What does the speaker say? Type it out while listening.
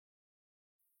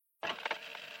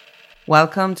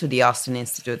Welcome to the Austin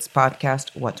Institute's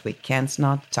podcast, What We Can't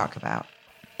Not Talk About.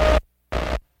 And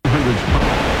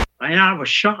I was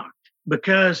shocked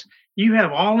because you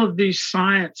have all of these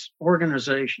science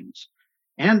organizations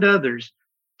and others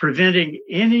preventing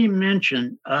any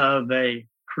mention of a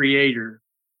creator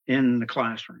in the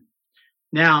classroom.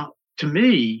 Now, to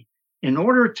me, in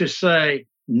order to say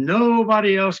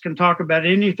nobody else can talk about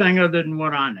anything other than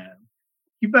what I know,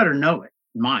 you better know it,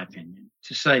 in my opinion,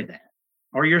 to say that,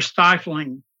 or you're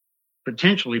stifling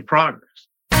potentially progress.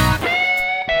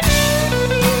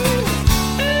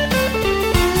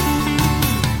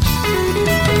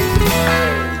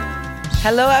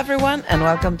 Hello, everyone, and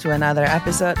welcome to another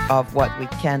episode of What We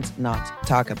Can't Not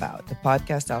Talk About, the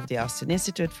podcast of the Austin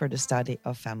Institute for the Study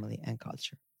of Family and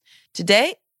Culture.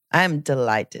 Today, I'm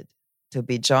delighted to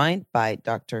be joined by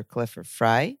Dr. Clifford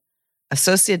Fry,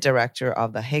 Associate Director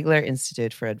of the Hegler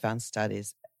Institute for Advanced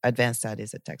Studies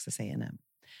at Texas A&M.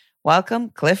 Welcome,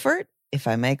 Clifford, if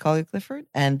I may call you Clifford,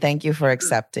 and thank you for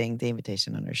accepting the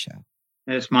invitation on our show.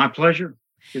 It's my pleasure.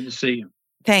 Good to see you.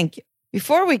 Thank you.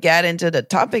 Before we get into the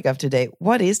topic of today,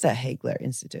 what is the Hegler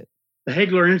Institute? The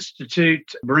Hegler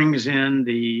Institute brings in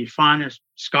the finest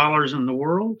scholars in the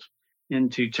world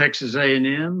into Texas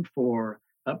A&M for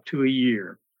up to a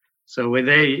year. So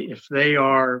if they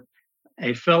are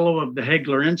a fellow of the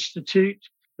Hegler Institute,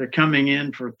 they're coming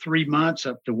in for 3 months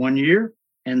up to 1 year,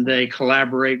 and they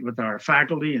collaborate with our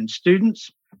faculty and students.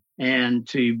 And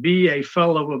to be a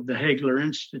fellow of the Hegler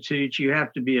Institute, you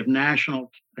have to be of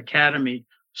National Academy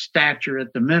stature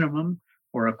at the minimum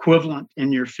or equivalent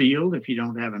in your field if you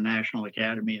don't have a National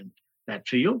Academy in that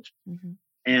field. Mm-hmm.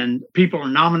 And people are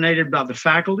nominated by the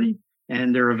faculty,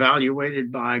 and they're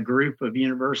evaluated by a group of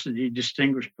university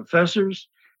distinguished professors.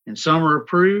 And some are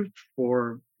approved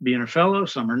for being a fellow,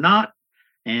 some are not.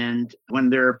 And when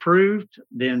they're approved,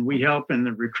 then we help in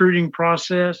the recruiting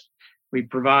process. We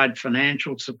provide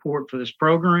financial support for this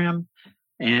program,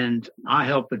 and I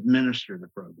help administer the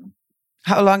program.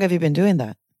 How long have you been doing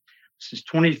that? Since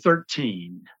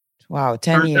 2013. Wow,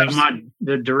 10 years.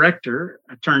 The director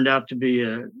turned out to be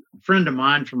a friend of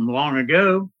mine from long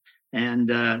ago, and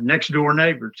next door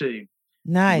neighbor too.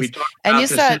 Nice. And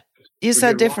you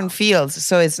said different fields,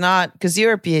 so it's not because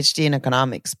you're a PhD in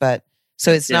economics, but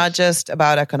so it's not just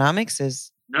about economics.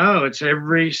 No, it's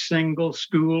every single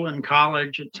school and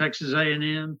college at Texas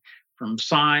A&M, from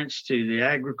science to the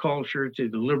agriculture to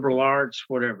the liberal arts,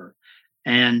 whatever.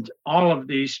 And all of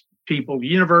these people,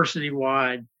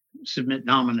 university-wide, submit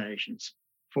nominations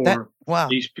for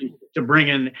these people to bring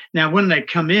in. Now, when they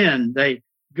come in, they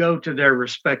go to their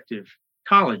respective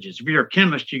colleges. If you're a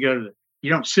chemist, you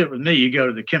don't sit with me, you go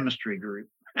to the chemistry group.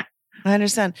 I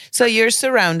understand. So you're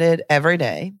surrounded every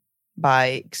day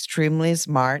by extremely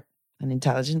smart and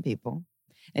intelligent people,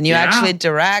 and you actually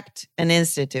direct an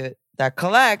institute that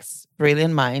collects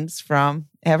brilliant minds from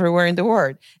everywhere in the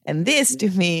world. And this, to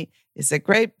me, is a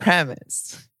great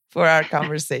premise for our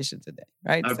conversation today,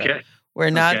 right? Okay. So we're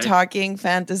not talking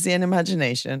fantasy and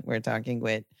imagination. We're talking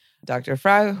with Dr.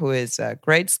 Fry, who is a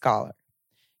great scholar.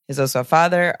 He's also a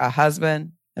father, a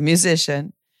husband, a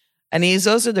musician, and he's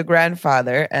also the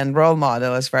grandfather and role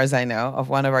model, as far as I know, of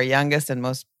one of our youngest and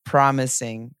most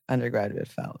promising undergraduate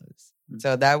fellows. Mm-hmm.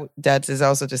 So that is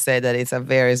also to say that it's a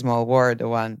very small world, the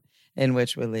one in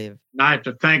which we live. I have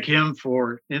to thank him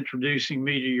for introducing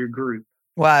me to your group.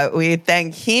 Well, we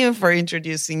thank him for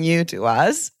introducing you to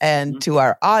us and to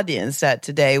our audience that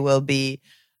today will be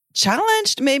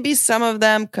challenged, maybe some of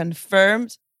them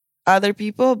confirmed, other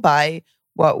people, by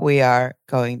what we are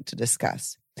going to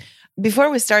discuss.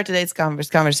 Before we start today's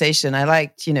conversation, I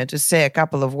like to say a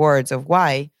couple of words of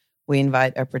why we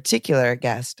invite a particular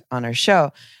guest on our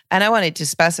show. And I wanted to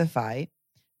specify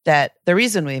that the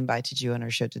reason we invited you on our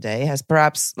show today has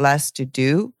perhaps less to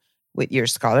do with your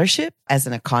scholarship as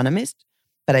an economist,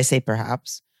 but I say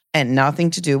perhaps, and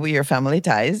nothing to do with your family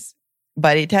ties,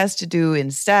 but it has to do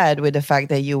instead with the fact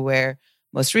that you were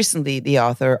most recently the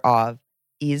author of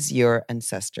Is Your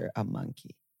Ancestor a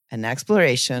Monkey? An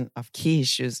exploration of key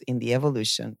issues in the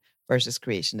evolution versus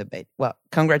creation debate. Well,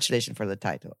 congratulations for the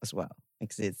title as well,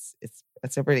 because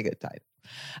it's a pretty good title.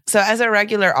 So as our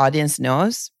regular audience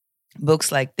knows,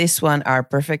 books like this one are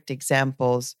perfect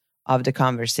examples of the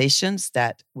conversations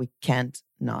that we can't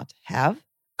not have.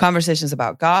 Conversations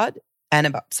about God and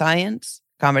about science,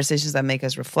 conversations that make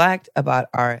us reflect about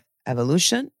our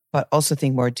evolution, but also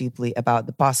think more deeply about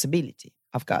the possibility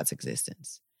of God's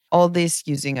existence. All this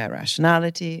using our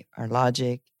rationality, our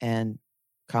logic, and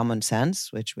common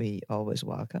sense, which we always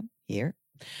welcome here.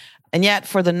 And yet,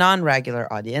 for the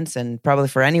non-regular audience, and probably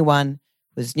for anyone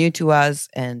who's new to us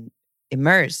and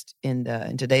immersed in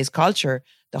today's culture,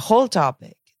 the whole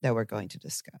topic, that we're going to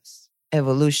discuss.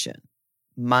 Evolution,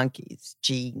 monkeys,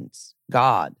 genes,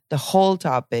 God. The whole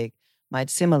topic might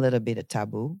seem a little bit a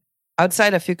taboo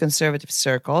outside a few conservative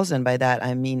circles, and by that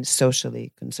I mean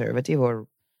socially conservative or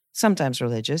sometimes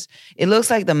religious. It looks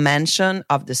like the mention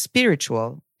of the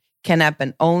spiritual can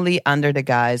happen only under the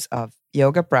guise of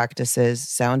yoga practices,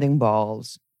 sounding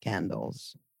balls,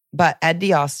 candles. But at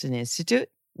the Austin Institute,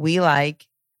 we like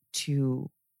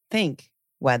to think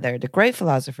whether the great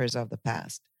philosophers of the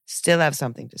past still have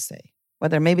something to say,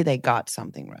 whether maybe they got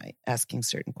something right, asking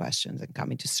certain questions and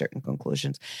coming to certain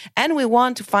conclusions. And we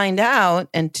want to find out,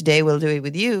 and today we'll do it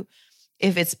with you,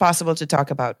 if it's possible to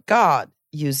talk about God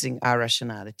using our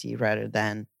rationality rather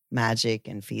than magic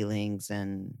and feelings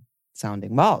and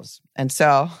sounding balls. And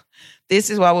so this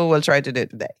is what we will try to do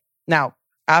today. Now,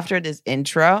 after this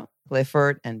intro,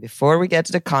 Clifford, and before we get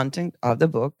to the content of the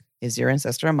book, Is Your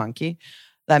Ancestor a Monkey?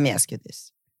 Let me ask you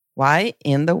this. Why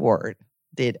in the world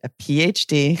did a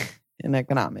PhD in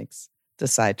economics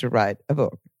decide to write a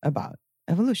book about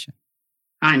evolution?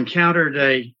 I encountered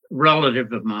a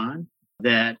relative of mine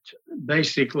that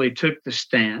basically took the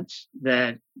stance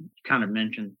that kind of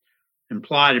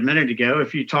implied a minute ago.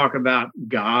 If you talk about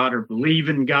God or believe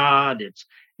in God, it's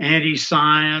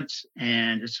anti-science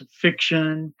and it's a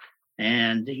fiction.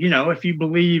 And, if you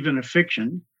believe in a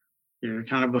fiction, you're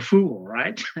kind of a fool,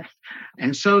 right?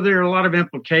 And so there are a lot of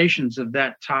implications of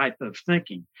that type of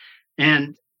thinking.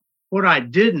 And what I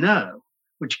did know,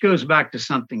 which goes back to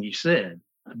something you said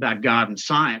about God and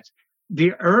science,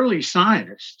 the early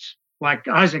scientists, like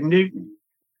Isaac Newton,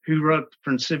 who wrote the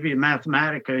Principia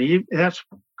Mathematica, that's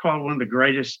called one of the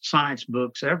greatest science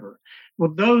books ever.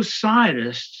 Well, those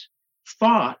scientists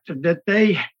thought that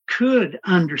they could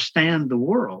understand the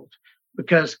world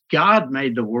because God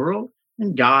made the world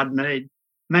and God made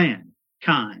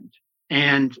mankind.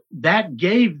 And that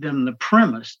gave them the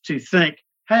premise to think,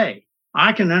 hey,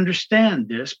 I can understand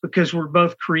this because we're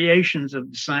both creations of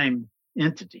the same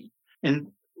entity. And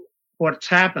what's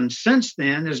happened since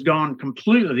then has gone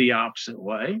completely the opposite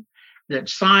way, that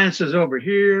science is over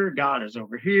here, God is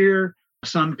over here.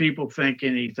 Some people think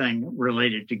anything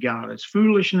related to God is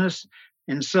foolishness.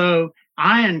 And so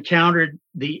I encountered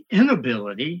the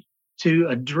inability to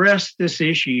address this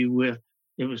issue with,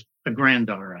 it was a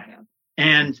granddaughter I have.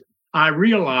 And I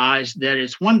realized that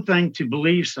it's one thing to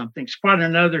believe something, it's quite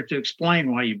another to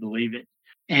explain why you believe it.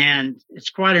 And it's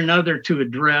quite another to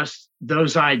address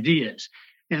those ideas.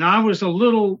 And I was a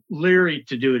little leery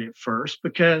to do it at first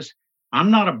because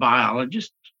I'm not a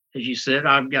biologist. As you said,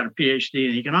 I've got a PhD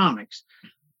in economics.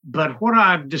 But what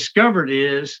I've discovered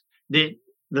is that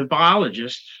the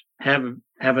biologists have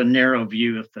a narrow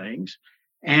view of things.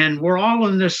 And we're all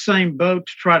in this same boat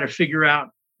to try to figure out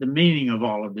the meaning of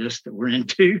all of this that we're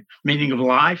into, meaning of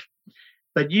life.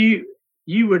 But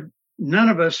none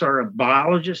of us are a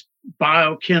biologist,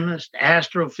 biochemist,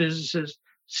 astrophysicist,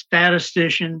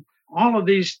 statistician. All of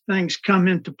these things come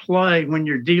into play when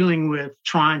you're dealing with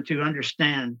trying to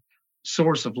understand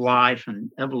source of life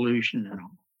and evolution and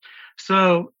all.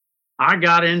 So I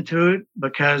got into it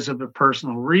because of a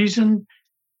personal reason.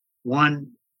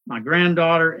 One, my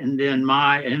granddaughter, and then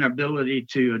my inability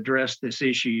to address this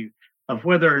issue of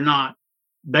whether or not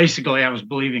basically I was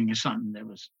believing in something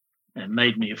that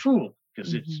made me a fool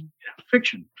because it's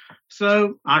fiction.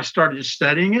 So I started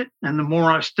studying it, and the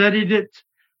more I studied it,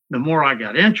 the more I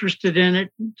got interested in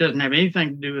it. It doesn't have anything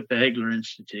to do with the Hegler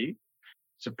Institute.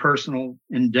 It's a personal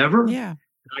endeavor. Yeah.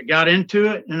 I got into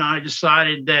it, and I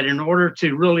decided that in order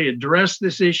to really address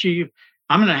this issue,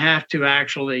 I'm going to have to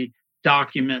actually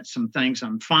document some things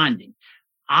I'm finding.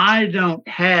 I don't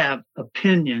have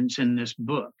opinions in this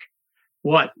book.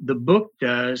 What the book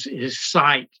does is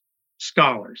cite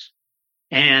scholars,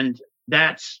 and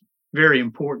that's very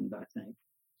important, I think.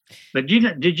 But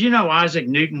did you know Isaac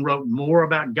Newton wrote more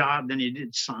about God than he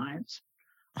did science?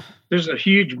 There's a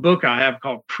huge book I have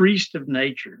called Priest of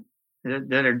Nature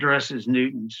that addresses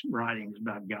Newton's writings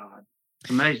about God. It's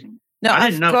amazing. No,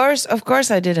 of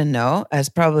course I didn't know, as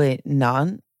probably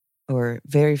none or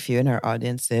very few in our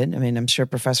audience did. I mean, I'm sure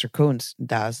Professor Kuntz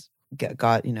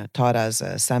taught us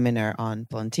a seminar on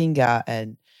Plantinga,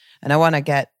 and I want to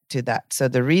get to that. So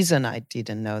the reason I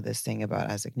didn't know this thing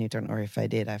about Isaac Newton, or if I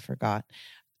did, I forgot,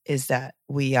 is that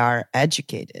we are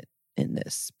educated in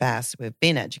this past, we've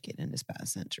been educated in this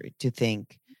past century to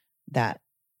think that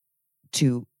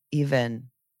to even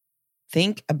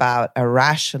think about a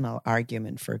rational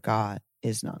argument for God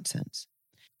is nonsense.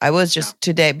 I was just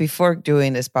today, before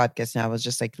doing this podcast, now I was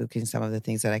just like looking some of the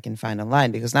things that I can find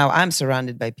online, because now I'm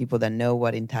surrounded by people that know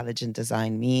what intelligent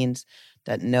design means,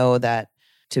 that know that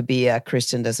to be a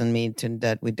Christian doesn't mean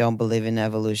that we don't believe in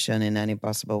evolution in any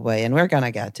possible way. And we're going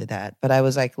to get to that. But I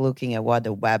was like looking at what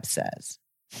the web says.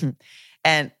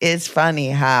 And it's funny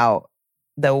how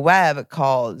the web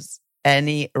calls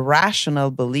any rational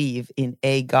belief in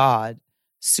a God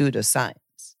pseudoscience,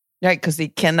 right? Because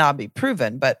it cannot be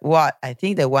proven. But what I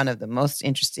think that one of the most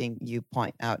interesting you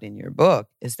point out in your book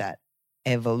is that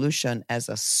evolution as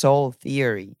a sole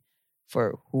theory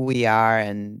for who we are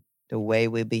and the way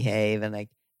we behave and like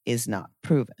is not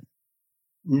proven.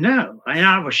 No, and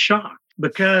I was shocked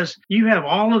because you have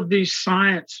all of these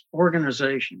science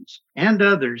organizations and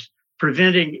others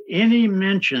preventing any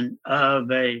mention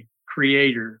of a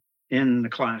creator in the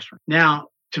classroom. Now,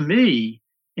 to me,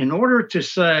 in order to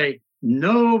say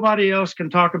nobody else can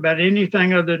talk about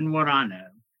anything other than what I know,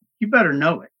 you better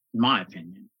know it, in my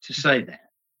opinion, to say that,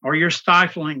 or you're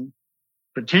stifling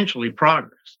potentially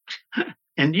progress.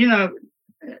 And, do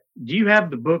you have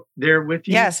the book there with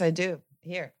you? Yes, I do.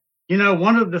 Here.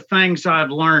 One of the things I've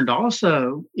learned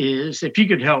also is, if you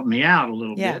could help me out a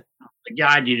little bit, to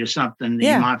guide you to something that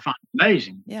you might find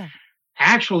amazing. Yeah.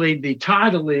 Actually, the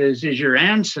title is Your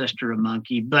Ancestor a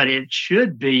Monkey? But it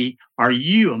should be, Are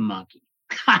You a Monkey?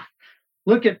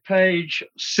 Look at page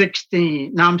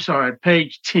 16. No, I'm sorry,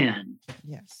 page 10.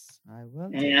 Yes, I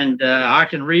will. And I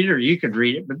can read it or you could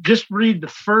read it, but just read the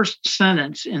first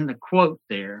sentence in the quote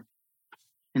there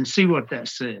and see what that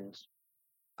says.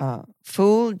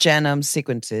 Full genome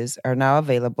sequences are now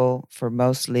available for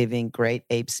most living great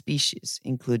ape species,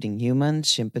 including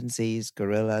humans, chimpanzees,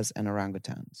 gorillas, and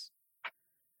orangutans.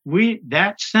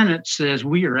 That sentence says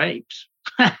we are apes,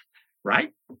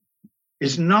 right?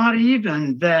 It's not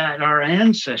even that our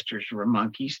ancestors were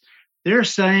monkeys. They're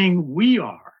saying we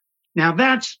are. Now,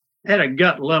 that's at a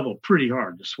gut level pretty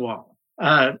hard to swallow.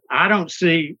 I don't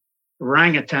see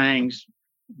orangutans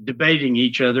debating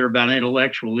each other about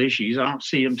intellectual issues. I don't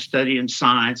see them studying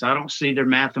science. I don't see their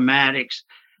mathematics.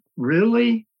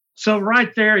 Really? So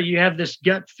right there, you have this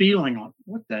gut feeling on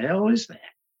what the hell is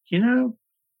that?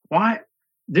 Why?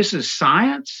 This is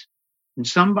science, and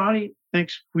somebody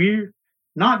thinks we're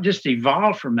not just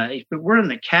evolved from apes, but we're in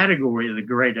the category of the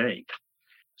great ape.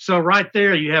 So right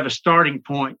there, you have a starting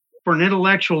point for an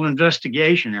intellectual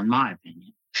investigation, in my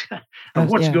opinion, of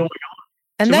what's going on.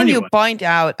 And so then you point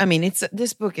out,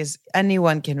 this book is,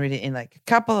 anyone can read it in like a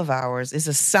couple of hours. It's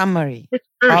a summary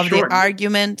of the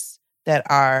arguments that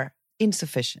are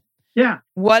insufficient. Yeah.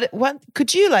 What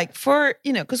could you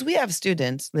because we have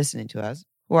students listening to us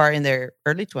who are in their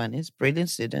early 20s, brilliant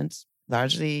students,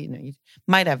 largely, you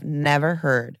might have never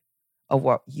heard of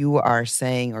what you are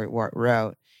saying or what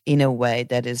wrote in a way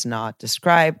that is not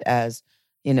described as,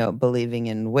 believing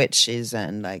in witches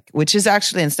and which is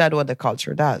actually instead what the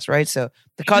culture does, right? So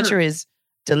the culture is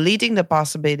deleting the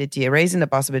possibility, erasing the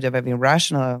possibility of having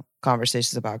rational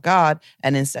conversations about God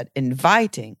and instead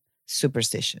inviting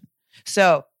superstition.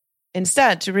 So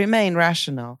instead, to remain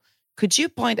rational, could you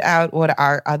point out what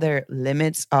are other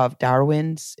limits of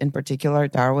Darwin's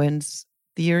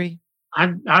theory?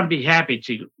 I'd be happy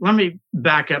to. Let me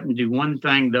back up and do one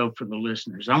thing, though, for the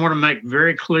listeners. I want to make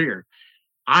very clear.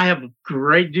 I have a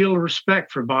great deal of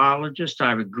respect for biologists. I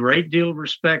have a great deal of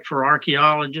respect for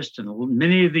archaeologists and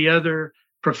many of the other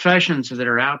professions that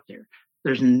are out there.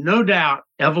 There's no doubt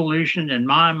evolution, in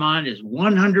my mind, is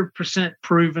 100%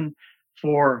 proven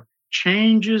for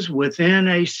changes within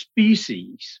a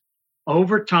species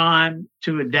over time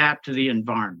to adapt to the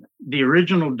environment. The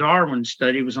original Darwin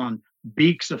study was on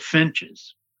beaks of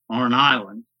finches on an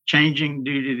island, changing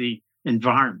due to the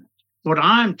environment. What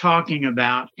I'm talking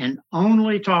about and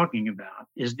only talking about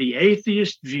is the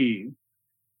atheist view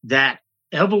that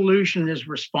evolution is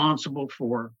responsible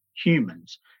for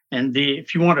humans. And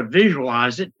if you want to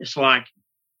visualize it, it's like,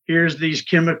 here's these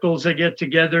chemicals that get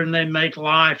together and they make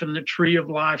life, and the tree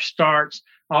of life starts.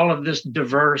 All of this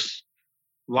diverse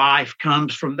life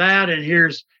comes from that. And here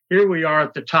we are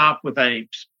at the top with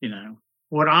apes.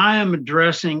 What I am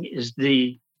addressing is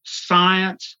the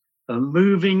science of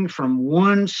moving from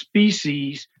one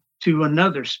species to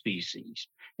another species.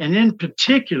 And in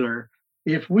particular,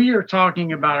 if we are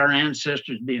talking about our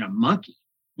ancestors being a monkey,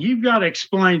 you've got to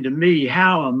explain to me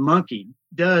how a monkey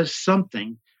does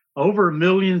something over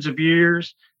millions of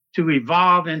years to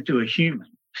evolve into a human,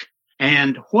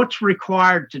 and what's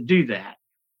required to do that.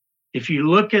 If you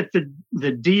look at the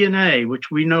DNA, which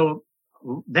we know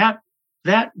that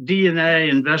DNA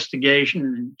investigation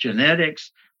and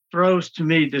genetics throws to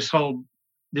me this whole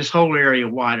area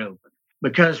wide open.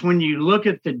 Because when you look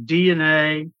at the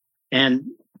DNA, and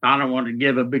I don't want to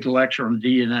give a big lecture on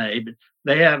DNA, but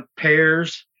they have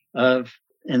pairs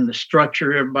in the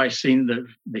structure. Everybody's seen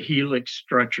the helix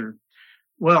structure.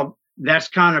 Well, that's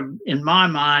kind of, in my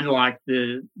mind, like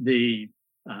the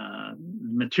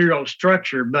material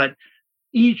structure. But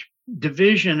each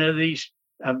division of this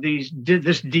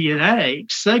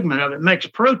DNA segment of it makes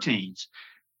proteins,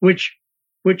 which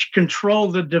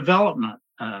control the development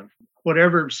of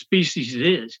whatever species it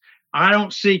is. I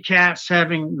don't see cats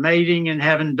having mating and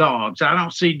having dogs. I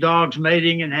don't see dogs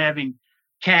mating and having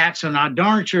cats, and I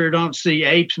darn sure don't see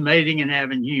apes mating and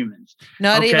having humans.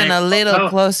 Not even a little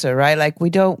closer, right? Like we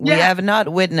have not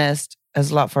witnessed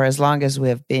for as long as we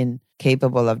have been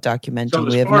capable of documenting. So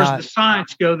as far as the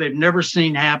science go, they've never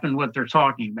seen happen what they're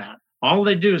talking about. All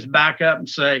they do is back up and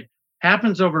say,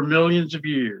 happens over millions of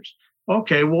years.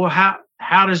 Okay, well,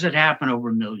 how does it happen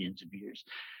over millions of years?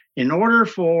 In order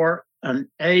for an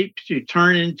ape to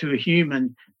turn into a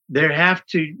human, they have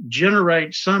to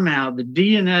generate somehow the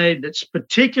DNA that's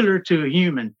particular to a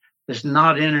human that's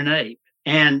not in an ape.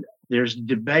 And there's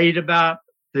debate about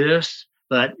this,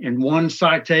 but in one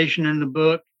citation in the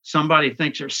book, somebody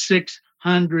thinks there's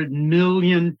 600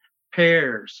 million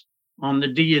pairs on the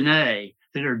DNA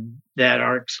that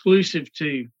are exclusive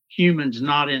to humans,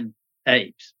 not in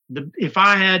apes. If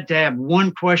I had to have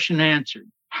one question answered,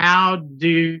 how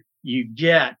do you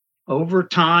get over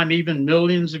time, even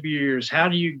millions of years, how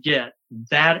do you get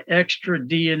that extra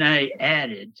DNA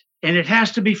added? And it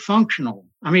has to be functional.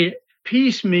 I mean,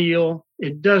 piecemeal,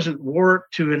 it doesn't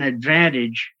work to an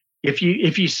advantage. If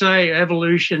you say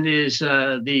evolution is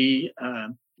the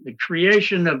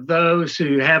creation of those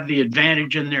who have the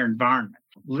advantage in their environment,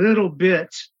 little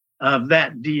bits of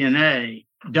that DNA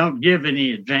don't give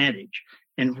any advantage.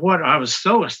 And what I was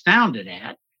so astounded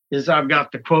at is I've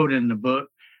got the quote in the book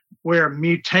where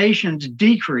mutations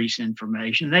decrease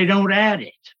information. They don't add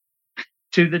it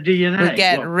to the DNA. We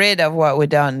get rid of what we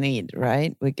don't need,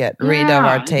 right? We get rid of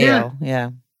our tail. Yeah.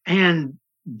 And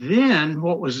then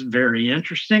what was very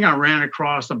interesting, I ran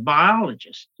across a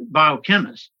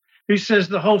biochemist, who says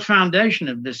the whole foundation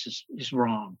of this is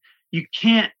wrong. You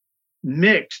can't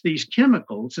mix these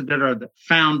chemicals that are the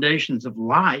foundations of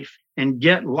life and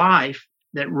get life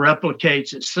that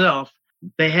replicates itself.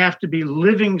 They have to be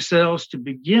living cells to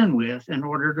begin with in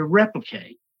order to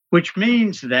replicate, which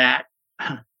means that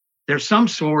there's some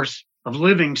source of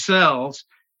living cells.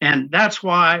 And that's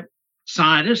why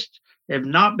scientists have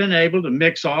not been able to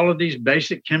mix all of these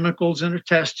basic chemicals in a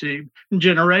test tube and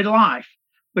generate life,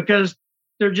 because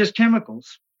they're just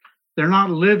chemicals. They're not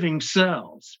living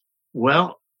cells.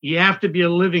 Well, you have to be a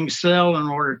living cell in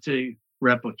order to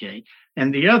replicate.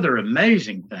 And the other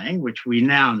amazing thing, which we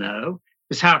now know,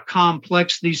 is how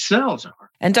complex these cells are.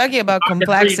 And talking about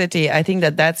complexity, I think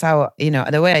that's how,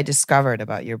 the way I discovered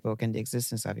about your book and the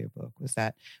existence of your book was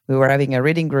that we were having a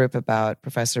reading group about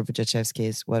Professor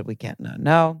Budziszewski's What We Can't Not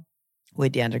Know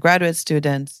with the undergraduate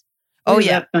students.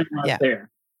 That thing there.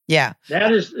 Yeah.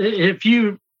 That is, if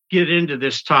you get into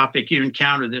this topic, you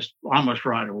encounter this almost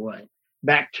right away.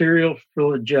 Bacterial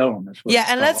flagellum.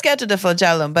 And let's get to the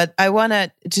flagellum, but I want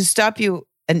to stop you.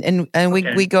 And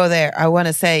we go there. I want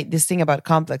to say this thing about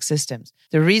complex systems.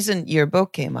 The reason your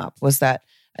book came up was that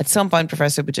at some point,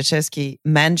 Professor Budziszewski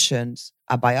mentions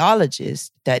a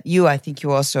biologist that I think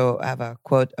you also have a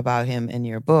quote about him in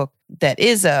your book, that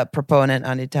is a proponent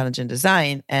on intelligent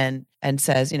design and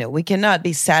says, we cannot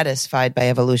be satisfied by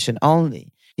evolution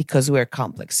only because we're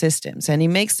complex systems. And he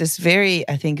makes this very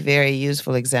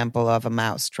useful example of a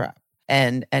mousetrap.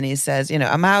 And he says,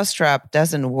 a mousetrap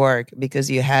doesn't work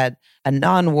because you had a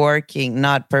non-working,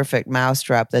 not perfect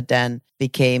mousetrap that then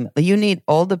became, you need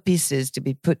all the pieces to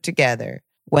be put together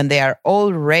when they are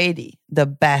already the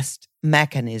best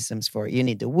mechanisms for it. You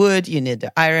need the wood, you need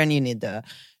the iron,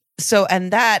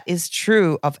 and that is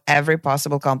true of every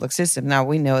possible complex system. Now,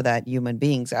 we know that human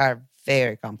beings are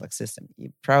very complex system,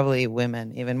 probably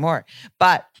women even more,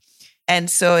 and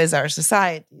so is our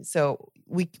society. So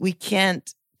we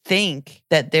can't think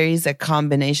that there is a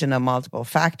combination of multiple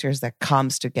factors that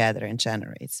comes together and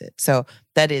generates it. So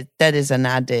that is an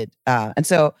added. And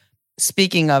so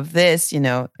speaking of this,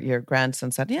 your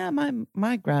grandson said, "Yeah,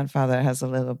 my grandfather has a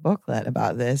little booklet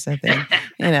about this, I think."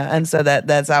 And so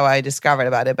that's how I discovered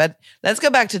about it. But let's go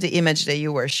back to the image that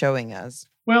you were showing us.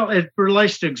 Well, it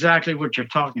relates to exactly what you're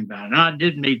talking about. And I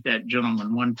did meet that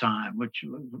gentleman one time, which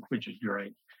is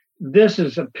great. This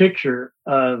is a picture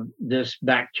of this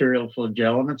bacterial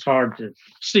flagellum. It's hard to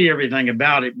see everything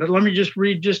about it, but let me just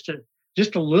read just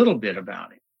a little bit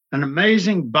about it. An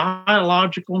amazing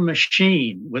biological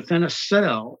machine within a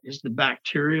cell is the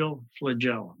bacterial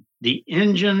flagellum. The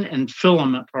engine and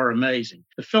filament are amazing.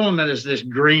 The filament is this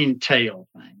green tail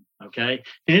thing, okay?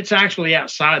 And it's actually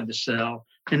outside the cell,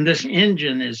 and this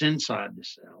engine is inside the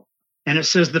cell. And it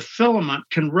says the filament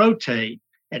can rotate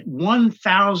at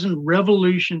 1,000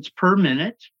 revolutions per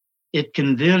minute. It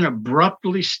can then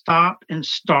abruptly stop and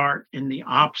start in the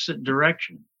opposite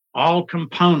direction. All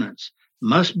components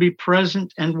must be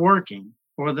present and working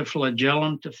for the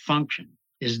flagellum to function.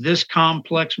 Is this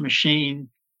complex machine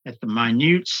at the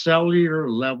minute cellular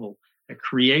level a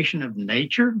creation of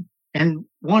nature? And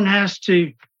one has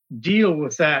to deal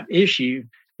with that issue.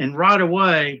 And right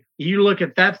away, you look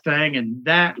at that thing and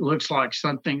that looks like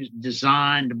something's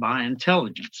designed by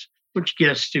intelligence, which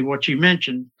gets to what you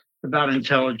mentioned about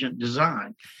intelligent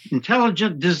design.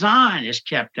 Intelligent design is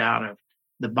kept out of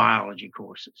the biology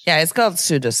courses. Yeah, it's called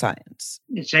pseudoscience.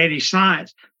 It's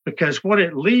anti-science because what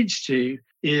it leads to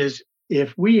is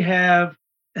if we have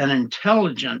an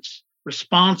intelligence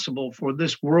responsible for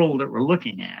this world that we're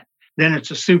looking at, then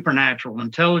it's a supernatural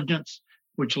intelligence,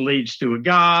 which leads to a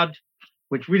God,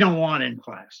 which we don't want in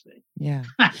Class C. Yeah.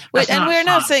 Wait, and we're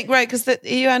not saying, right, because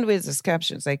you end with this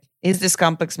captions, like, is this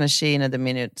complex machine at the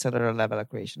minute cellular level a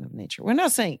creation of nature? We're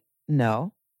not saying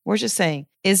no. We're just saying,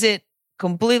 is it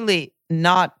completely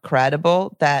not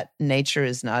credible that nature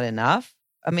is not enough?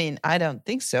 I mean, I don't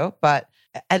think so, but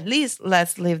at least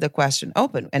let's leave the question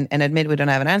open and admit we don't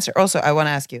have an answer. Also, I want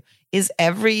to ask you, is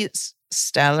every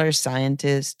stellar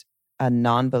scientist a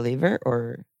non-believer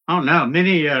or? Oh, no.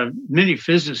 Many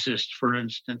physicists, for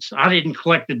instance, I didn't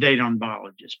collect the data on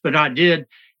biologists, but I did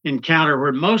encounter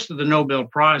where most of the Nobel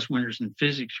Prize winners in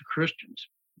physics are Christians.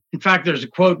 In fact, there's a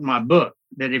quote in my book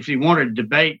that if you want to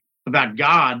debate about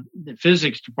God, the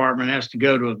physics department has to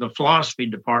go to the philosophy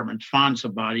department to find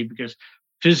somebody because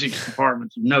physics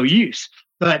department's of no use.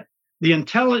 But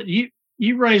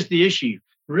you raised the issue.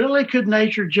 Really, could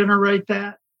nature generate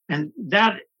that? And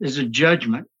that is a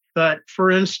judgment. But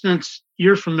for instance,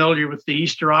 you're familiar with the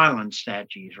Easter Island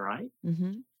statues, right?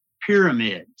 Mm-hmm.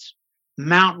 Pyramids,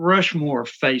 Mount Rushmore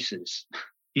faces.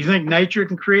 You think nature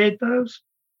can create those?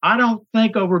 I don't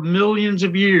think over millions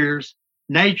of years,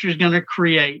 nature's going to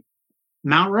create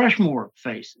Mount Rushmore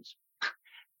faces.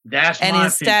 That's and my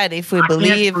instead, opinion. if we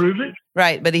believe,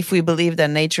 right, but if we believe that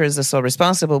nature is the sole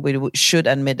responsible, we should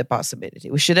admit the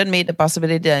possibility. We should admit the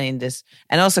possibility that in this,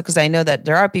 and also because I know that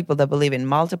there are people that believe in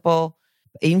multiple,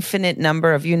 infinite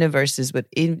number of universes with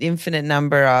infinite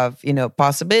number of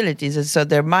possibilities, and so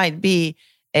there might be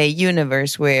a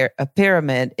universe where a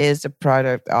pyramid is a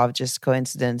product of just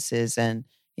coincidences and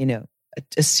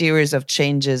a series of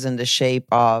changes in the shape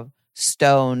of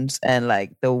stones and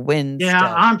like the wind. Yeah,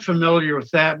 stuff. I'm familiar with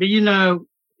that. But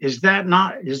is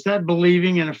that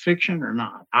believing in a fiction or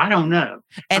not? I don't know.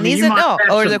 And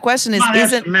the question is,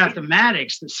 isn't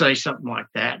mathematics that say something like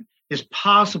that is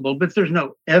possible, but there's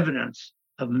no evidence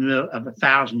of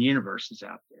 1,000 universes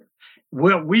out there.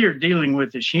 What we are dealing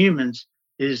with as humans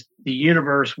is the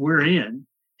universe we're in.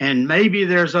 And maybe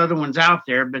there's other ones out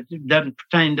there, but it doesn't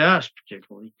pertain to us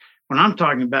particularly. What I'm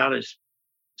talking about is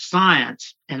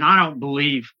science, and I don't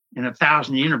believe in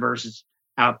 1,000 universes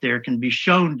out there can be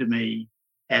shown to me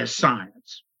as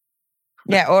science.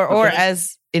 Yeah, or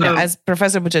as as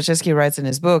Professor Buchachevsky writes in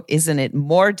his book, isn't it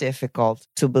more difficult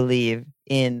to believe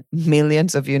in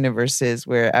millions of universes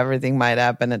where everything might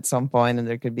happen at some point, and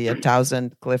there could be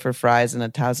 1,000 Clifford Fries and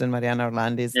 1,000 Mariana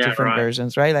Orlandis, different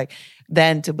versions, right? Like,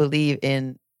 than to believe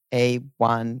in a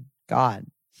one God.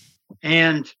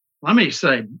 And let me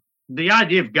say, the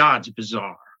idea of God's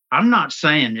bizarre. I'm not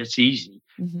saying it's easy.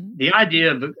 Mm-hmm. The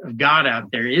idea of God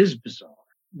out there is bizarre.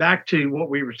 Back to what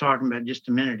we were talking about just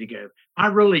a minute ago. I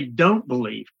really don't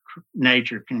believe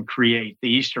nature can create the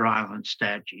Easter Island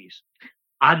statues.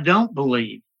 I don't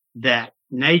believe that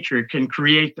nature can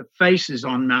create the faces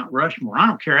on Mount Rushmore. I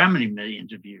don't care how many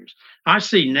millions of years. I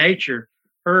see nature,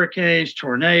 hurricanes,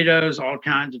 tornadoes, all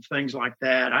kinds of things like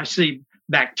that. I see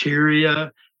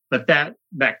bacteria, but that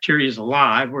bacteria is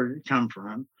alive. Where did it come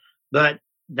from? But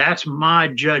that's my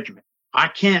judgment. I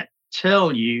can't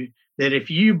tell you that if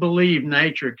you believe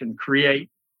nature can create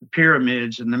the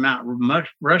pyramids and the Mount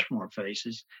Rushmore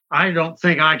faces, I don't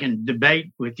think I can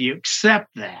debate with you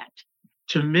except that.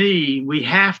 To me, we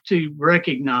have to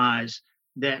recognize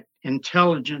that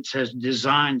intelligence has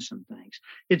designed some things.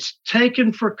 It's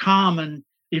taken for common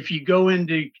if you go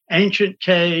into ancient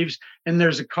caves and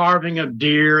there's a carving of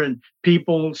deer and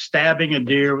people stabbing a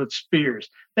deer with spears.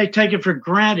 They take it for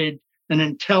granted an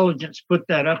intelligence put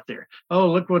that up there. Oh,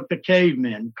 look what the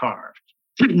cavemen carved.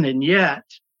 And yet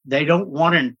they don't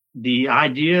want the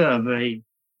idea of a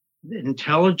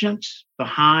intelligence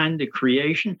behind the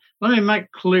creation. Let me make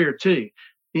clear too,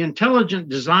 the intelligent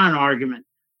design argument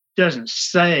doesn't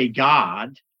say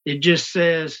God. It just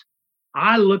says,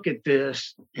 I look at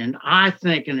this and I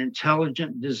think an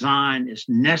intelligent design is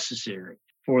necessary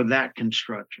for that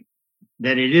construction,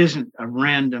 that it isn't a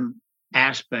random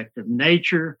aspect of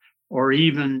nature or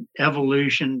even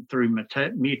evolution through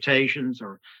mutations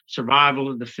or survival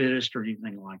of the fittest or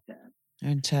anything like that.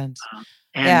 Intense.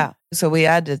 And Yeah. So we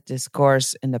had this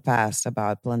course in the past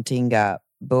about Plantinga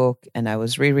book, and I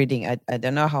was rereading. I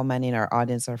don't know how many in our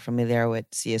audience are familiar with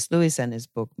C.S. Lewis and his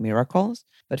book Miracles,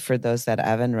 but for those that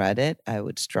haven't read it, I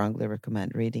would strongly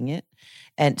recommend reading it.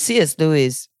 And C.S.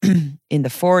 Lewis in the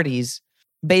 40s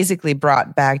basically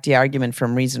brought back the argument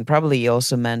from reason. Probably he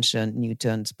also mentioned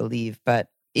Newton's belief, but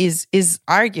his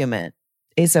argument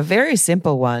is a very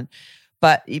simple one.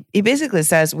 But he basically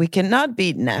says we cannot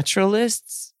be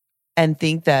naturalists and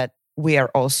think that we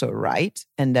are also right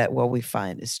and that what we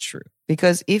find is true.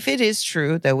 Because if it is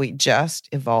true that we just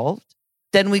evolved,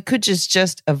 then we could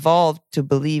just evolve to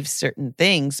believe certain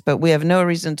things, but we have no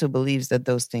reason to believe that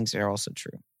those things are also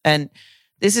true. And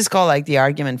this is called like the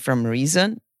argument from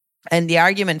reason. And the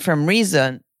argument from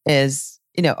reason is,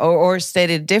 or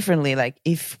stated differently, like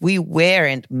if we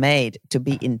weren't made to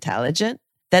be intelligent,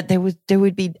 that there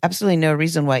would be absolutely no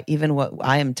reason why even what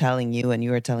I am telling you and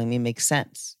you are telling me makes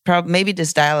sense. Maybe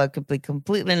this dialogue could be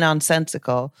completely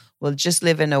nonsensical. We'll just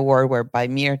live in a world where by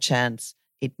mere chance,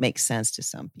 it makes sense to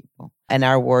some people. And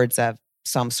our words have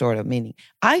some sort of meaning.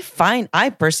 I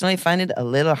personally find it a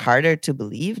little harder to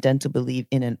believe than to believe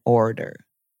in an order.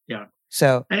 Yeah.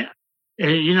 So,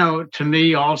 to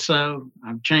me also,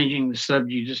 I'm changing the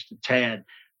subject just a tad,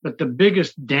 but the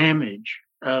biggest damage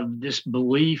of this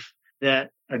belief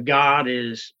that a God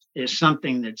is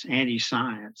something that's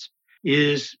anti-science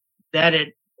is that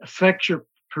it affects your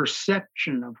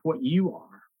perception of what you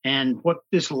are and what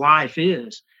this life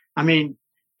is. I mean,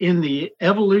 in the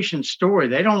evolution story,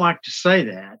 they don't like to say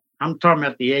that. I'm talking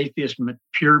about the atheist,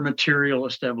 pure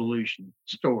materialist evolution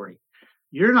story.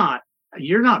 You're not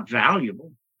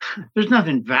valuable. There's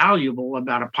nothing valuable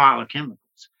about a pile of chemicals.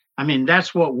 I mean,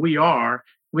 that's what we are.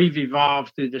 We've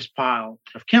evolved through this pile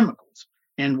of chemicals.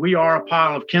 And we are a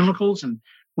pile of chemicals. And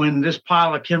when this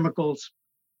pile of chemicals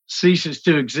ceases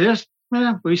to exist,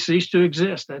 we cease to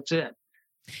exist. That's it.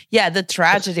 Yeah, the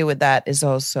tragedy with that is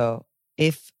also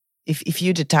if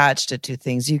you detach the two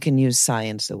things, you can use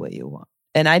science the way you want.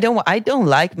 And I don't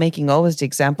like making always the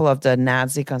example of the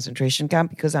Nazi concentration camp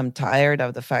because I'm tired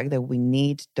of the fact that we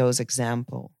need those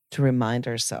examples to remind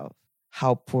ourselves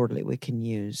how poorly we can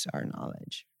use our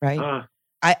knowledge, right?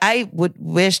 I would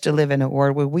wish to live in a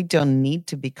world where we don't need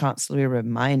to be constantly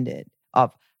reminded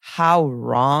of how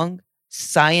wrong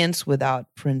science without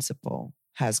principle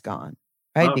has gone,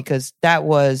 right? Because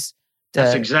that's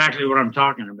exactly what I'm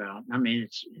talking about. I mean,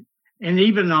 and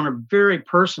even on a very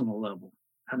personal level,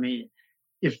 I mean,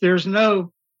 if there's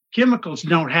no chemicals,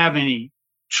 don't have any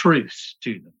truths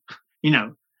to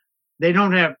them. They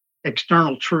don't have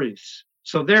external truths.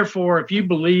 So therefore, if you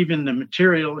believe in the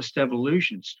materialist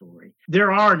evolution story,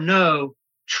 there are no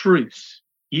truths.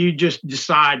 You just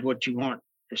decide what you want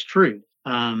as truth.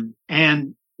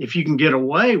 And if you can get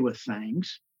away with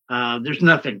things, there's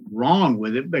nothing wrong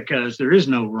with it because there is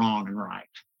no wrong and right.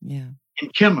 Yeah. In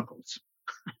chemicals.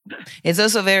 It's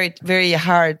also very, very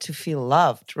hard to feel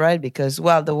loved, right? Because,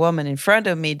 the woman in front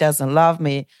of me doesn't love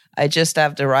me. I just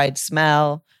have the right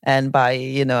smell. And by,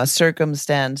 a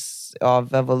circumstance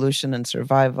of evolution and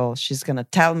survival, she's going to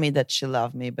tell me that she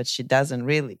loves me, but she doesn't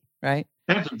really, right?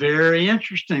 That's very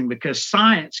interesting because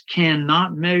science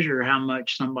cannot measure how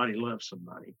much somebody loves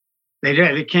somebody.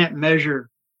 They can't measure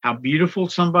how beautiful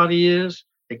somebody is.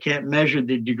 They can't measure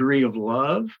the degree of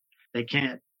love. They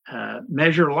can't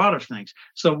measure a lot of things.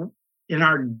 So in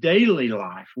our daily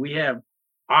life, we have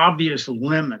obvious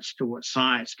limits to what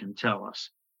science can tell us.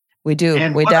 We do.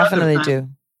 And we definitely do.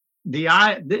 The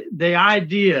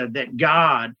idea that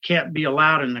God can't be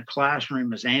allowed in the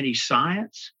classroom as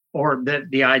anti-science, or that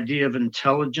the idea of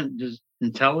intelligence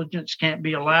can't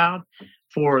be allowed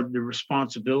for the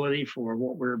responsibility for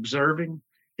what we're observing,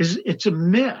 it's a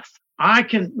myth.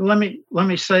 Let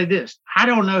me say this. I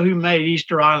don't know who made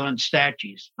Easter Island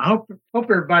statues. I hope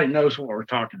everybody knows what we're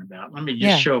talking about. Let me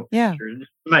just show a picture to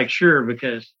make sure,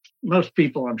 because most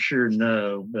people I'm sure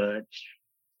know, but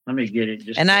let me get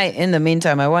it. In the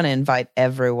meantime, I want to invite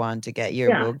everyone to get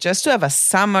your book just to have a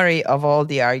summary of all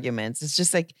the arguments. It's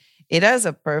just like, it has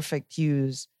a perfect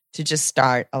use to just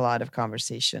start a lot of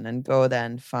conversation and go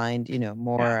then find,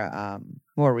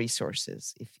 more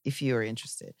resources if you're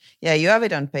interested. Yeah, you have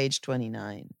it on page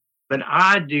 29. But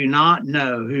I do not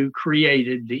know who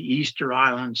created the Easter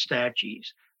Island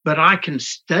statues, but I can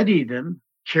study them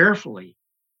carefully.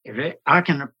 I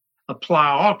can apply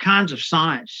all kinds of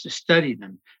science to study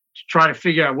them, to try to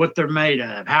figure out what they're made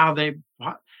of, how they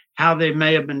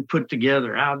may have been put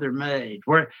together, how they're made,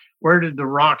 where did the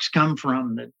rocks come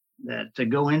from that that to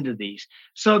go into these.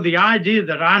 So the idea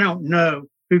that I don't know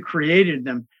who created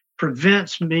them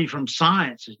prevents me from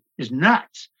science is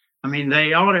nuts. I mean,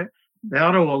 they ought to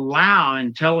allow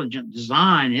intelligent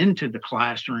design into the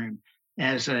classroom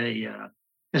as an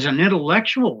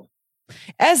intellectual,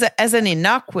 as an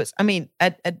innocuous. I mean,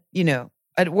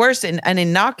 at worst, an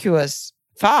innocuous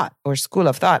thought or school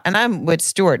of thought. And I'm with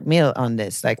Stuart Mill on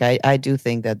this. Like, I do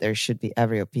think that there should be,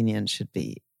 every opinion should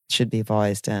be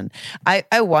voiced. And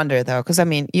I wonder though, because I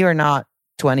mean, you're not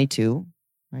 22,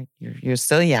 right? You're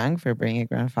still young for being a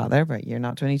grandfather, but you're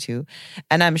not 22.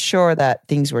 And I'm sure that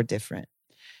things were different.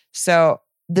 So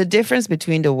the difference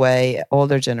between the way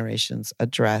older generations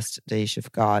addressed the issue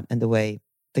of God and the way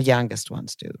the youngest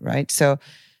ones do, right? So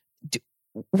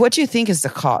what do you think is the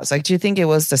cause? Like, do you think it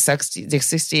was the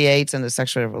 68s and the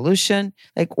sexual revolution?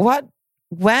 Like,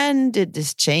 when did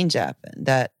this change happen?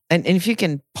 And if you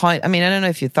can point, I mean, I don't know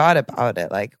if you thought about it,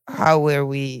 like, how were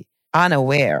we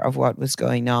unaware of what was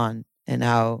going on and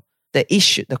how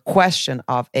the question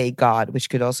of a God, which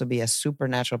could also be a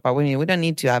supernatural power. I mean, we don't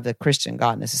need to have the Christian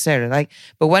God necessarily,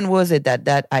 but when was it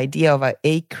that idea of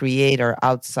a creator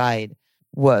outside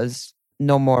was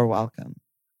no more welcome?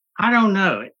 I don't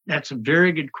know. That's a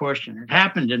very good question. It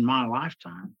happened in my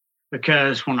lifetime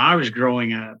because when I was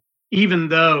growing up, even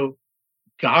though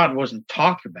God wasn't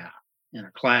talked about in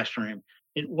a classroom,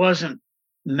 it wasn't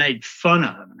made fun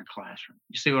of in a classroom.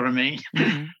 You see what I mean?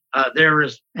 Mm-hmm.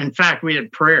 In fact, we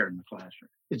had prayer in the classroom.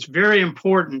 It's very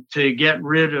important to get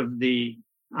rid of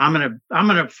I'm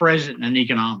gonna phrase it in an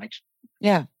economics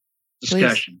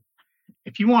discussion. Please.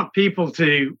 If you want people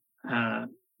to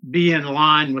be in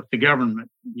line with the government,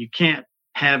 you can't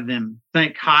have them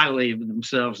think highly of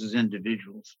themselves as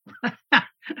individuals.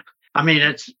 I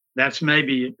mean, that's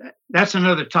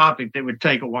another topic that would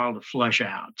take a while to flush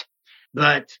out.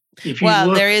 But if you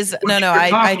there is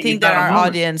I think that our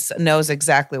audience knows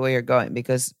exactly where you're going,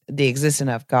 because the existence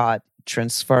of God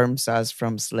transforms us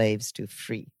from slaves to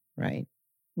free, right?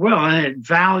 Well, and it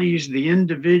values the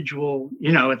individual.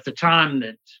 At the time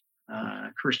that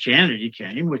Christianity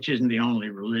came, which isn't the only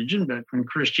religion, but when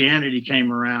Christianity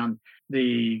came around,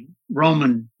 the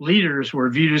Roman leaders were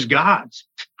viewed as gods.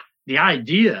 The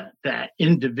idea that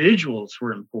individuals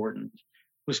were important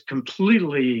was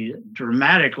completely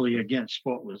dramatically against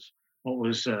what was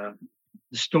the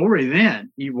story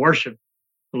then. You worship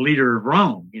the leader of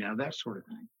Rome, that sort of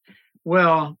thing.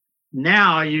 Well,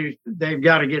 now they've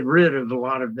got to get rid of a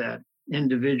lot of that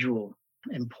individual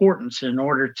importance in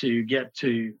order to get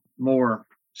to more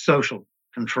social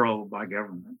control by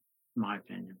government, in my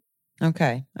opinion.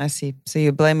 Okay, I see. So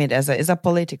you blame it as a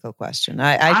political question.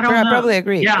 I probably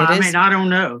agree. Yeah, I don't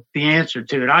know the answer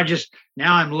to it.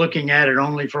 Now I'm looking at it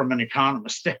only from an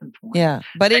economist standpoint. Yeah,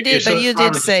 but you did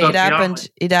say it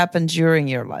happened. It happened during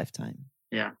your lifetime.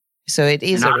 Yeah. So it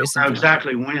is a recent. I don't know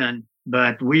exactly when,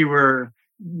 but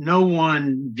no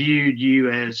one viewed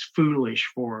you as foolish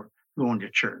for going to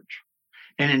church.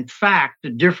 And in fact,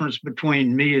 the difference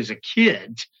between me as a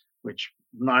kid, which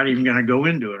I'm not even going to go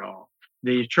into it all,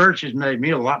 the church has made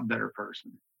me a lot better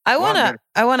person. I want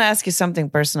to ask you something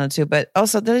personal too, but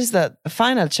also there's the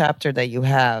final chapter that you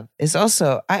have is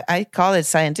also, I call it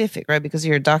scientific, right? Because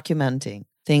you're documenting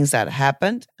things that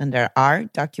happened and there are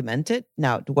documented.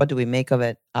 Now, what do we make of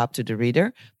it? Up to the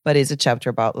reader, but it's a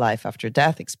chapter about life after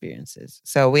death experiences.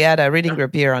 So we had a reading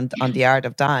group here on the art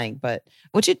of dying, but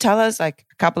would you tell us like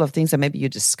a couple of things that maybe you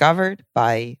discovered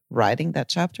by writing that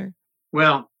chapter?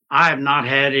 Well, I have not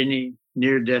had any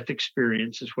near-death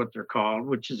experience, is what they're called,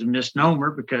 which is a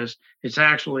misnomer because it's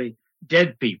actually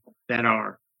dead people that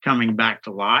are coming back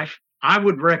to life. I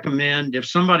would recommend, if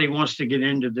somebody wants to get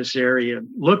into this area,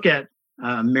 look at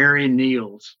Mary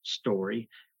Neal's story.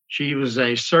 She was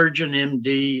a surgeon,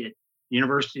 MD at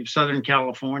University of Southern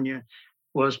California,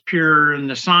 was pure in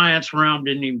the science realm,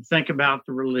 didn't even think about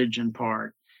the religion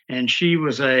part. And she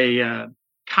was a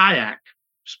kayak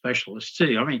specialist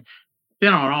too. I mean,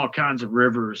 been on all kinds of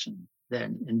rivers and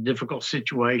then in difficult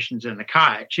situations in the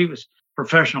kayak. She was a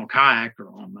professional kayaker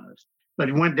almost. But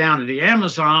he went down to the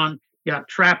Amazon, got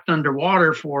trapped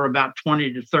underwater for about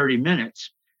 20 to 30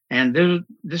 minutes. And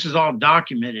this is all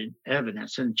documented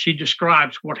evidence. And she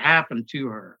describes what happened to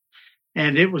her.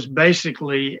 And it was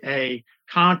basically a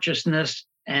consciousness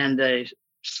and a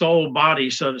soul body,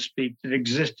 so to speak, that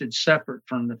existed separate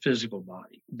from the physical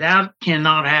body. That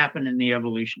cannot happen in the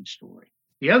evolution story.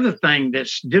 The other thing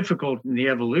that's difficult in the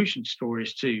evolution story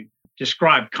is to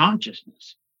describe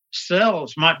consciousness.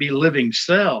 Cells might be living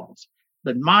cells,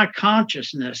 but my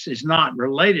consciousness is not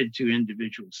related to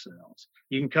individual cells.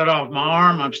 You can cut off my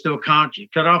arm, I'm still conscious.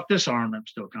 Cut off this arm, I'm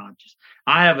still conscious.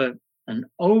 I have an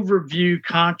overview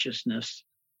consciousness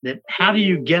that how do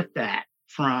you get that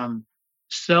from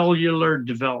cellular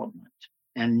development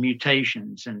and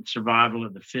mutations and survival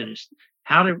of the fittest?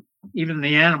 How do even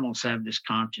the animals have this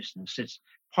consciousness? It's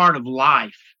part of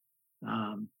life.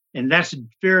 And that's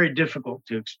very difficult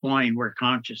to explain where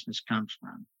consciousness comes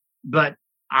from. But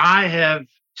I have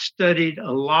studied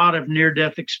a lot of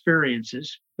near-death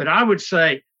experiences, but I would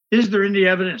say, is there any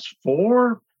evidence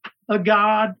for a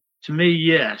God? To me,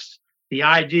 yes. The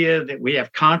idea that we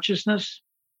have consciousness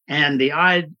and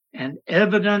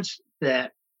evidence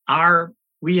that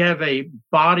we have a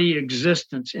body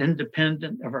existence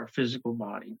independent of our physical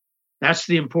body. That's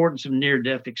the importance of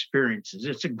near-death experiences.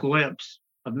 It's a glimpse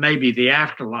of maybe the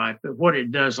afterlife, but what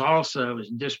it does also is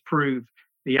disprove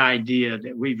the idea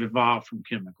that we've evolved from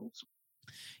chemicals.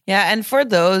 Yeah, and for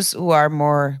those who are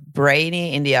more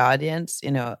brainy in the audience,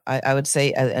 I would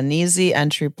say an easy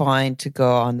entry point to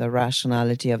go on the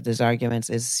rationality of these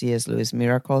arguments is C.S. Lewis'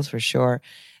 Miracles, for sure.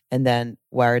 And then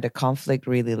Where the Conflict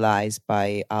Really Lies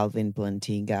by Alvin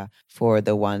Plantinga for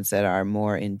the ones that are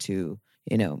more into,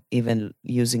 even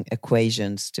using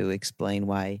equations to explain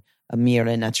why a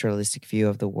merely naturalistic view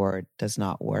of the world does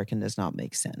not work and does not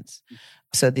make sense.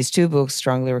 So these two books,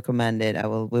 strongly recommended.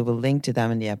 We will link to them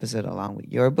in the episode along with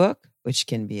your book, which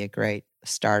can be a great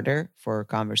starter for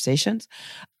conversations.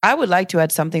 I would like to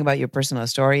add something about your personal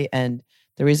story, and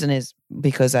the reason is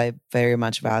because I very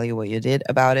much value what you did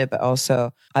about it, but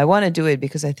also I want to do it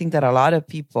because I think that a lot of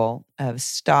people have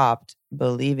stopped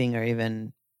believing or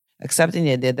even accepting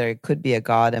the idea that there could be a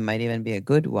God and might even be a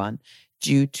good one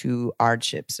due to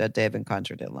hardships that they've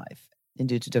encountered in life and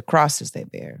due to the crosses they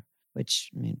bear,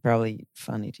 which, probably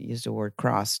funny to use the word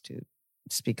cross to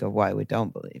speak of why we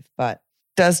don't believe. But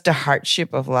does the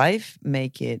hardship of life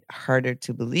make it harder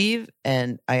to believe?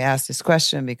 And I ask this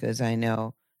question because I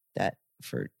know that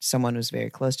for someone who's very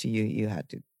close to you,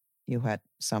 you had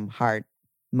some hard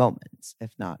moments,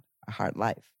 if not a hard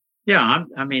life. Yeah,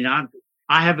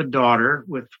 I have a daughter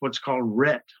with what's called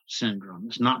Rett syndrome.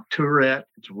 It's not Tourette,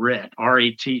 it's Rett,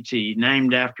 R-E-T-T,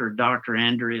 named after Dr.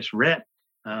 Andreas Rett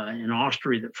in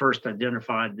Austria that first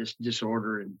identified this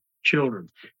disorder in children.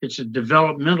 It's a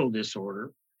developmental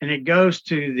disorder, and it goes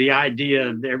to the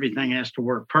idea that everything has to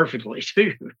work perfectly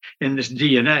too in this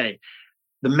DNA.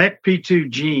 The MECP2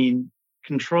 gene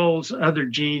controls other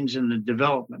genes in the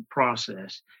development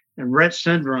process, and Rett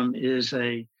syndrome is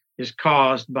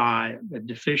caused by a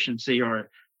deficiency or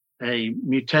a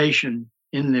mutation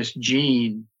in this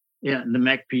gene, in the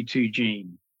MECP2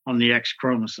 gene on the X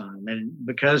chromosome. And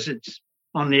because it's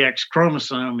on the X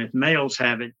chromosome, if males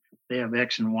have it, they have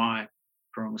X and Y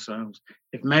chromosomes.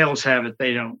 If males have it,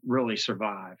 they don't really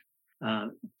survive.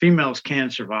 Females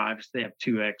can survive if they have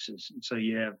two X's. And so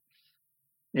you have,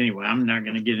 anyway, I'm not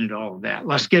going to get into all of that.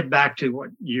 Let's get back to what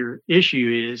your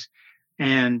issue is.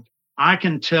 And I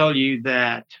can tell you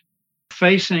that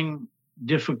facing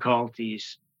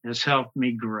difficulties has helped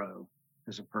me grow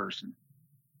as a person.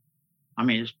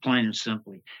 It's plain and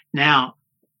simply. Now,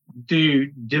 do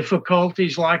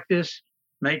difficulties like this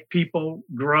make people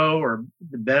grow or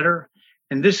better?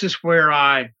 And this is where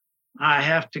I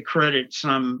have to credit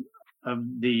some of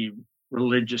the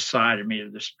religious side of me or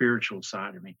the spiritual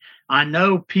side of me. I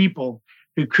know people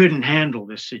who couldn't handle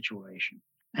this situation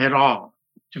at all.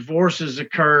 Divorces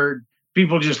occurred.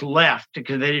 People just left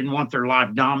because they didn't want their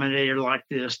life dominated like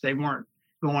this. They weren't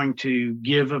going to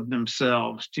give of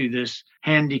themselves to this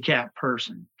handicapped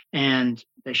person. And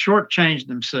they shortchanged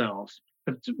themselves.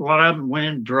 But a lot of them went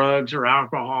in drugs or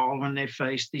alcohol when they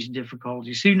faced these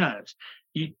difficulties. Who knows?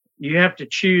 You have to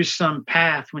choose some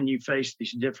path when you face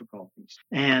these difficulties.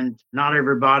 And not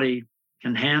everybody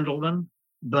can handle them.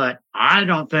 But I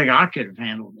don't think I could have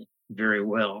handled it very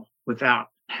well without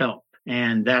help.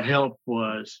 And that help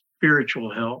was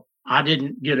spiritual help. I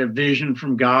didn't get a vision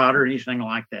from God or anything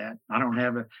like that.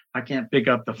 I can't pick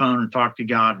up the phone and talk to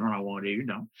God when I want to.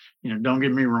 Don't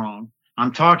get me wrong.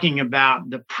 I'm talking about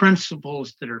the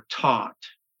principles that are taught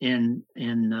in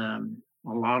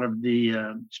a lot of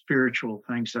the spiritual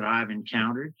things that I've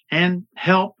encountered, and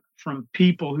help from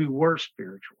people who were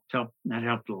spiritual. That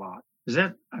helped a lot.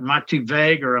 Am I too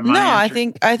vague or am I? No,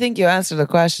 I think you answered the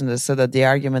question so that the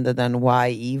argument that then why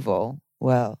evil?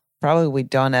 Well, probably we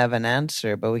don't have an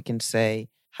answer, but we can say,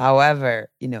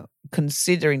 however,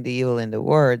 considering the evil in the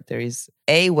world, there is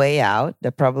a way out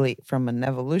that probably from an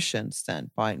evolution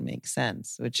standpoint makes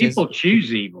sense, which people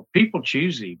choose evil. People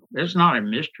choose evil. There's not a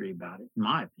mystery about it, in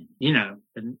my opinion.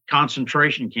 The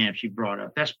concentration camps you brought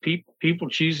up, that's people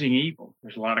choosing evil.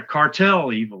 There's a lot of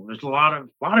cartel evil. There's a lot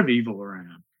of evil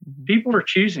around. Mm-hmm. People are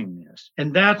choosing this,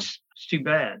 and that's too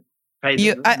bad.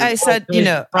 pay I said,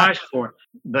 the price for it,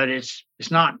 but it's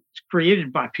not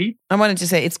created by people. I wanted to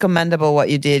say it's commendable what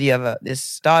you did. You have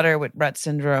this daughter with Rett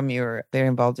syndrome. You're very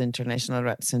involved in International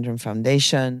Rett Syndrome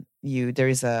Foundation. There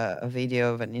is a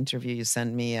video of an interview you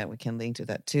sent me, and we can link to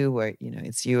that too, where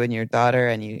it's you and your daughter,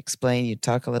 and you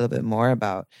talk a little bit more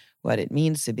about what it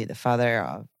means to be the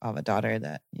father of a daughter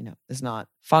that is not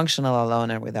functional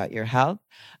alone or without your help.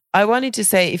 I wanted to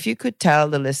say, if you could tell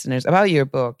the listeners about your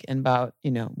book and about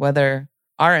whether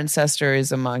our ancestor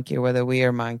is a monkey or whether we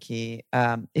are monkey,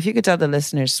 if you could tell the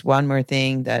listeners one more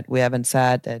thing that we haven't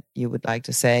said that you would like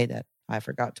to say that I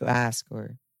forgot to ask.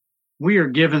 Or we are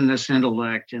given this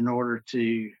intellect in order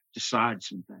to decide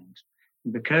some things.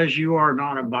 Because you are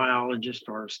not a biologist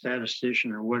or a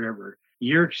statistician or whatever,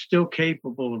 you're still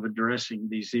capable of addressing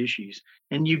these issues,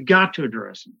 and you've got to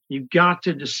address them. You've got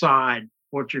to decide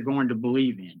what you're going to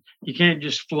believe in. You can't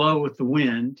just flow with the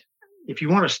wind. If you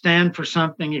want to stand for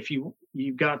something,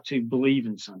 you've got to believe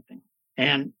in something,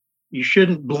 and you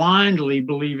shouldn't blindly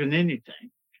believe in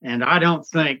anything. And I don't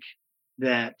think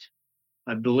that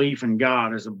a belief in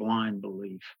God is a blind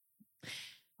belief.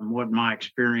 And what my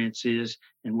experience is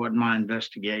and what my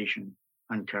investigation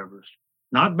uncovers.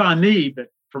 Not by me, but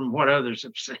from what others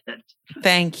have said.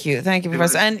 Thank you,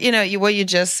 Professor. And what you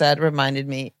just said reminded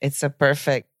me, it's a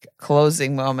perfect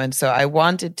closing moment. So I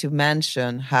wanted to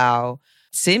mention how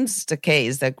it seems the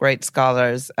case that great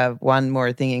scholars have one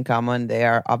more thing in common. They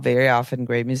are very often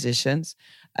great musicians.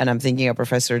 And I'm thinking of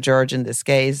Professor George in this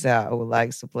case, who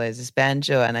likes to play his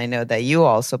banjo. And I know that you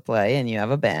also play and you have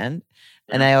a band.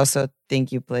 And I also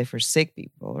think you play for sick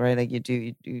people, right? Like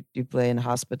you play in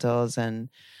hospitals. And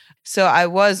so I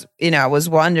was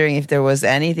wondering if there was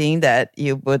anything that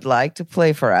you would like to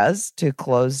play for us to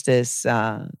close this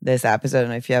episode. I don't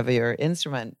know if you have your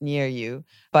instrument near you,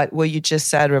 but what you just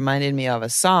said reminded me of a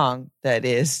song that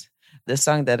is the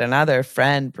song that another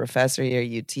friend, professor here at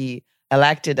UT,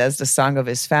 elected as the song of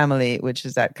his family, which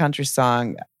is that country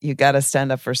song, "You Gotta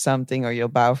Stand Up for Something or You'll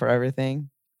Bow for Everything."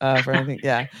 For anything,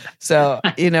 yeah. So,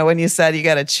 when you said you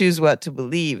got to choose what to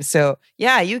believe. So,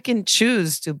 yeah, you can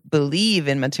choose to believe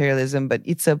in materialism, but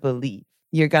it's a belief.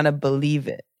 You're going to believe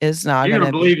it. It's not you're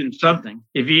going to believe in something.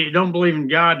 If you don't believe in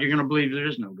God, you're going to believe there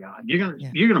is no God. You're going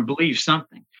to believe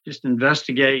something. Just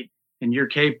investigate, and you're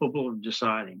capable of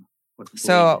deciding.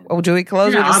 So, do we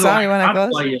close with a song? You want to close?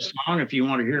 I'll play a song if you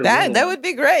want to hear that. That would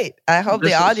be great. I hope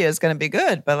the audio is going to be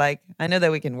good, but I know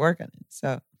that we can work on it.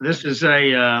 So this is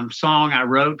a song I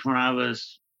wrote when I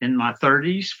was in my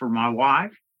 30s for my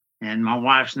wife, and my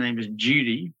wife's name is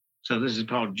Judy. So this is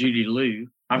called Judy Lou.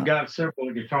 I've got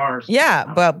several guitars.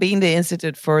 Yeah, but being the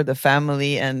Institute for the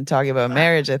Family and talking about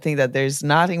marriage, I think that there's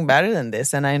nothing better than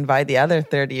this. And I invite the other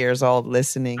 30 years old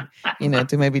listening,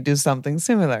 to maybe do something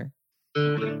similar.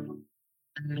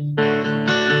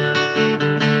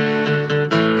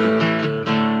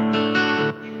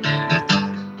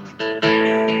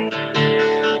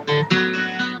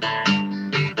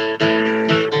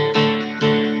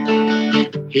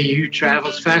 He who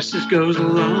travels fastest goes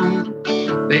alone.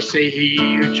 They say he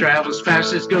who travels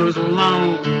fastest goes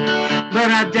alone.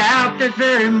 But I doubt that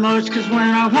very much, 'cause when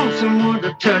I want someone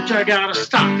to touch, I gotta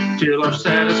stop till I've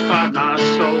satisfied my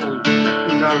soul.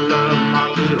 And I love my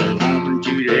little woman,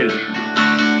 Judy Lou.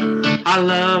 I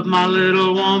love my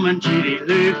little woman, Judy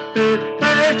Lou.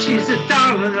 She's the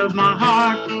darling of my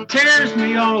heart, tears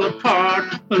me all apart.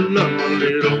 I love my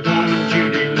little woman,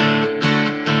 Judy Lou.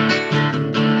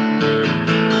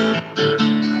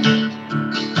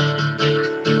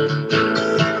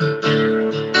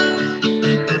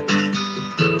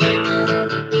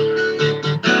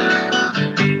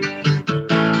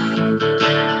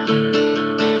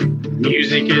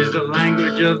 Music is the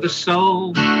language of the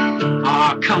soul.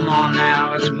 Ah, come on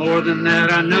now, it's more than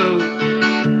that, I know.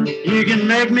 You can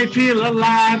make me feel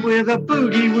alive with a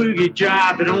boogie-woogie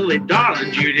jive, but only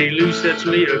darling Judy Lou sets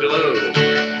me aglow.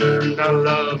 And I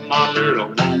love my little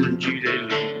woman, Judy Lou.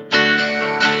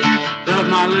 Love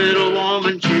my little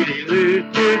woman, Judy Lou.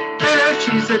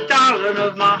 She's the darling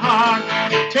of my heart,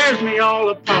 tears me all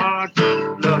apart.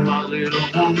 Love my little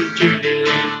woman, Judy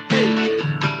Lou.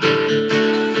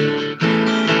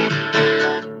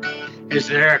 Is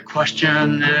there a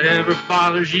question that ever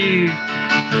bothers you?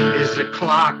 Is the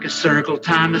clock a circle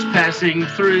time is passing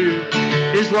through?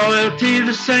 Is loyalty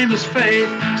the same as faith?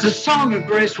 Is a song a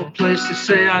graceful place to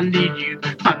say I need you,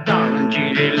 my darling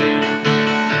Judy Lou?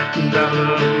 And I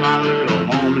love my little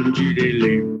woman, Judy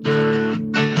Lou.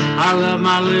 I love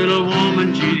my little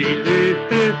woman, Judy Lou.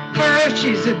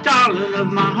 She's the darling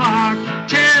of my heart,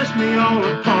 tears me all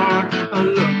apart. I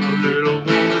love my little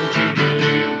woman, Judy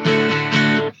Lou.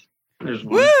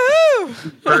 Woo!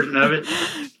 version of it.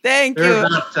 Thank There you. are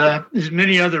about as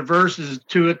many other verses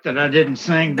to it that I didn't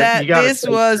sing. But This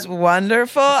was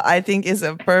wonderful. I think it's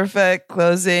a perfect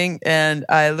closing, and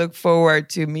I look forward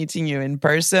to meeting you in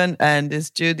person. And this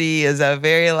Judy is a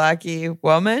very lucky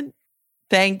woman.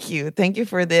 Thank you. Thank you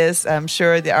for this. I'm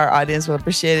sure that our audience will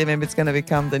appreciate it. Maybe it's going to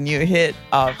become the new hit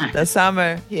of the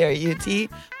summer here at UT.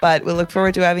 But we look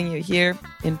forward to having you here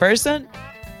in person.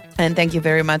 And thank you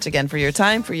very much again for your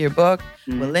time, for your book.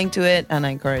 We'll link to it, and I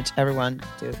encourage everyone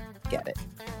to get it.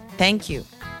 Thank you.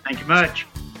 Thank you much.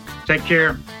 Take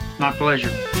care. My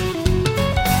pleasure.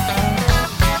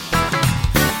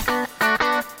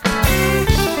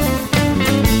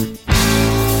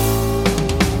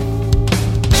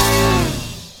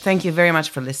 Thank you very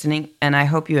much for listening, and I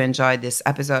hope you enjoyed this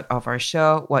episode of our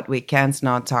show, What We Can't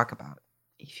Not Talk About.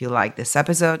 If you like this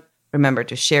episode, remember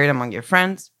to share it among your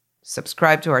friends,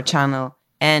 subscribe to our channel,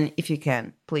 and if you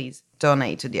can, please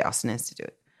donate to the Austin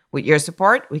Institute. With your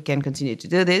support, we can continue to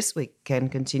do this, we can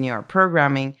continue our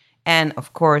programming, and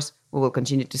of course, we will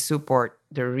continue to support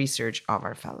the research of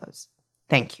our fellows.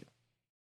 Thank you.